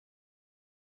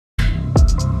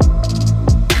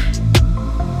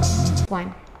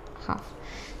1 half.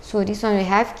 So this one we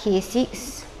have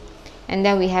k6, and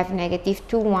then we have negative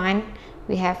 2 1,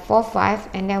 we have 4 5,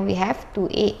 and then we have 2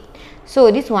 8.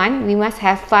 So this one we must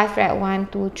have 5, right? 1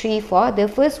 2 3 4. The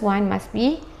first one must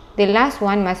be, the last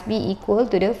one must be equal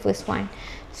to the first one.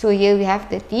 So here we have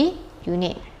 30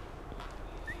 unit.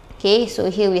 Okay, so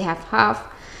here we have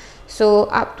half. So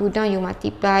up to down you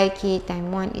multiply, k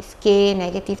times 1 is k,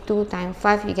 negative 2 times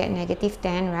 5 you get negative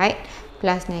 10, right?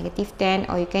 Plus negative 10,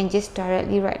 or you can just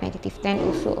directly write negative 10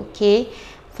 also, okay.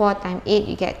 4 times 8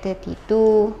 you get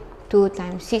 32, 2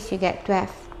 times 6 you get 12,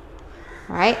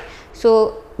 right?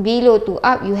 So below to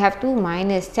up you have to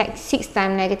minus. 6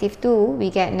 times negative 2 we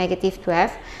get negative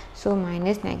 12, so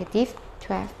minus negative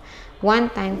 12. 1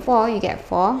 times 4 you get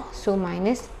 4, so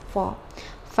minus 4.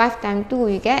 5 times 2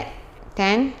 you get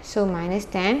 10, so minus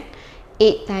 10.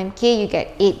 8 times k you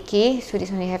get 8k, so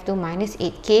this one you have to minus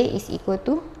 8k is equal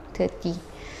to 30.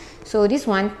 So this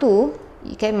one too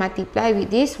you can multiply with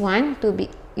this one to be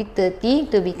with 30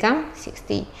 to become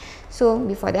 60. So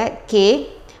before that, k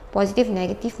positive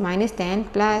negative minus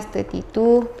 10 plus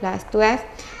 32 plus 12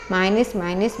 minus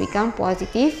minus become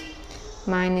positive,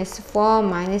 minus 4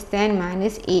 minus 10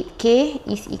 minus 8k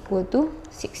is equal to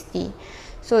 60.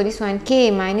 So this one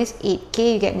k minus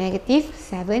 8k you get negative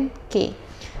 7k.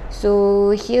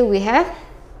 So here we have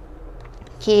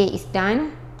k is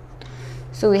done.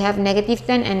 So we have negative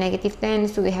 10 and negative 10,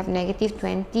 so we have negative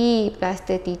 20 plus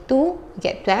 32 we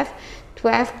get 12.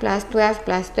 12 plus 12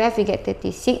 plus 12 we get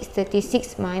 36.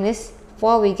 36 minus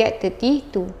 4 we get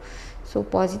 32. So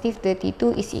positive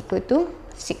 32 is equal to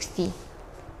 60.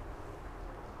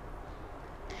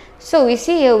 So we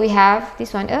see here we have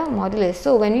this one, a modulus.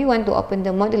 So when we want to open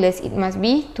the modulus, it must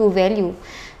be two value.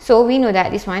 So we know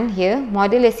that this one here,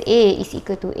 modulus A is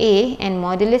equal to A and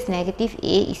modulus negative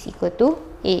A is equal to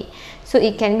A. So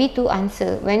it can be two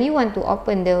answer. When you want to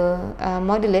open the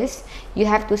modulus, you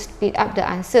have to split up the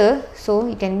answer. So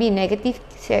it can be negative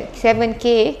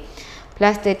 7k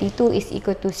plus 32 is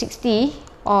equal to 60,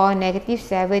 or negative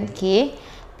 7k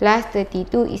plus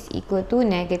 32 is equal to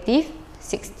negative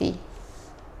 60.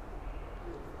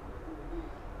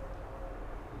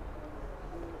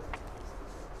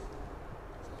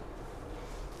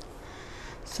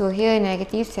 So here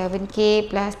negative 7k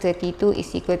plus 32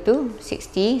 is equal to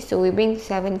 60. So we bring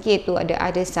 7k to the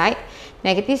other side.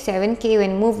 Negative 7k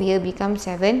when move here becomes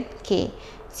 7k.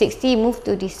 60 move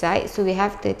to this side. So we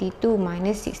have 32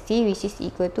 minus 60 which is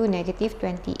equal to negative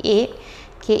 28.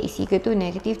 K is equal to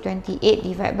negative 28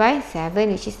 divided by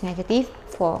 7 which is negative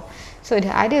 4. So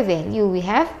the other value we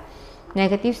have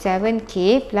negative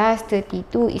 7k plus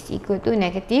 32 is equal to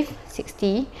negative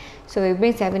 60. So we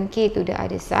bring 7k to the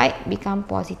other side, become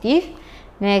positive.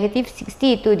 Negative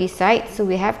 60 to this side, so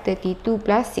we have 32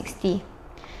 plus 60.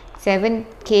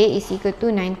 7k is equal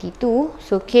to 92.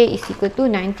 So k is equal to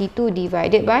 92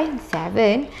 divided by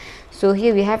 7. So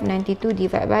here we have 92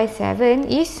 divided by 7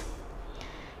 is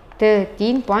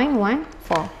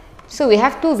 13.14. So we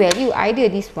have two value, either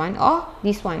this one or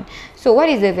this one. So what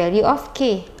is the value of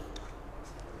k?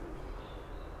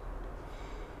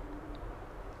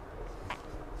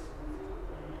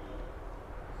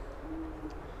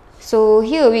 So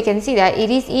here we can see that it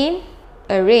is in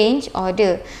a range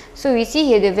order. So we see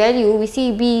here the value, we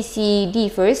see B, C, D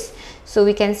first. So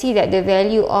we can see that the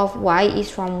value of y is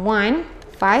from 1,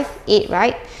 5, 8,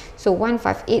 right? So 1,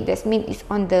 5, 8, that means it's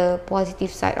on the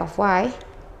positive side of y.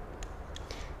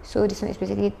 So this one is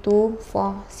basically 2,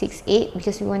 4, 6, 8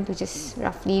 because we want to just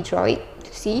roughly draw it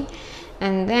to see.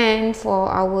 And then for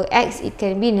our x, it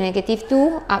can be negative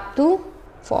 2 up to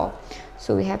 4.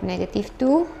 So we have negative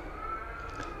 2.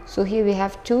 So here we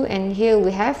have 2 and here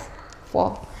we have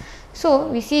 4. So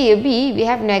we see here B, we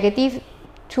have negative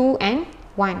 2 and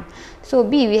 1. So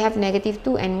B, we have negative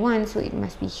 2 and 1. So it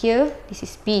must be here. This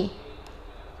is B.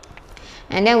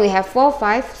 And then we have 4,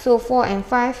 5. So 4 and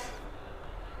 5.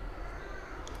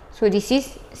 So this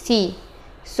is C.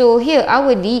 So here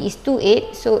our D is 2,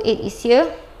 8. So 8 is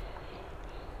here.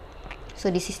 So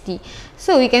this is D.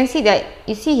 So we can see that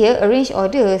you see here arrange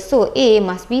order. So A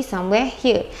must be somewhere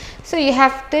here. So you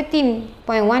have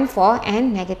 13.14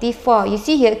 and negative 4. You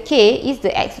see here K is the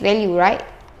X value, right?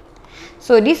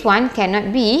 So this one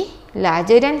cannot be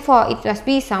larger than 4. It must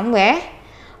be somewhere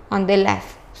on the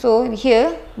left. So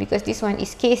here, because this one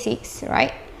is K6,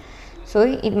 right? So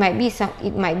it might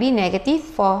be negative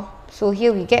 4. So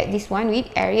here we get this one with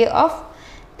area of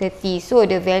 30. So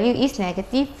the value is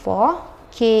negative 4.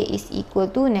 K is equal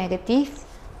to negative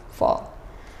 4.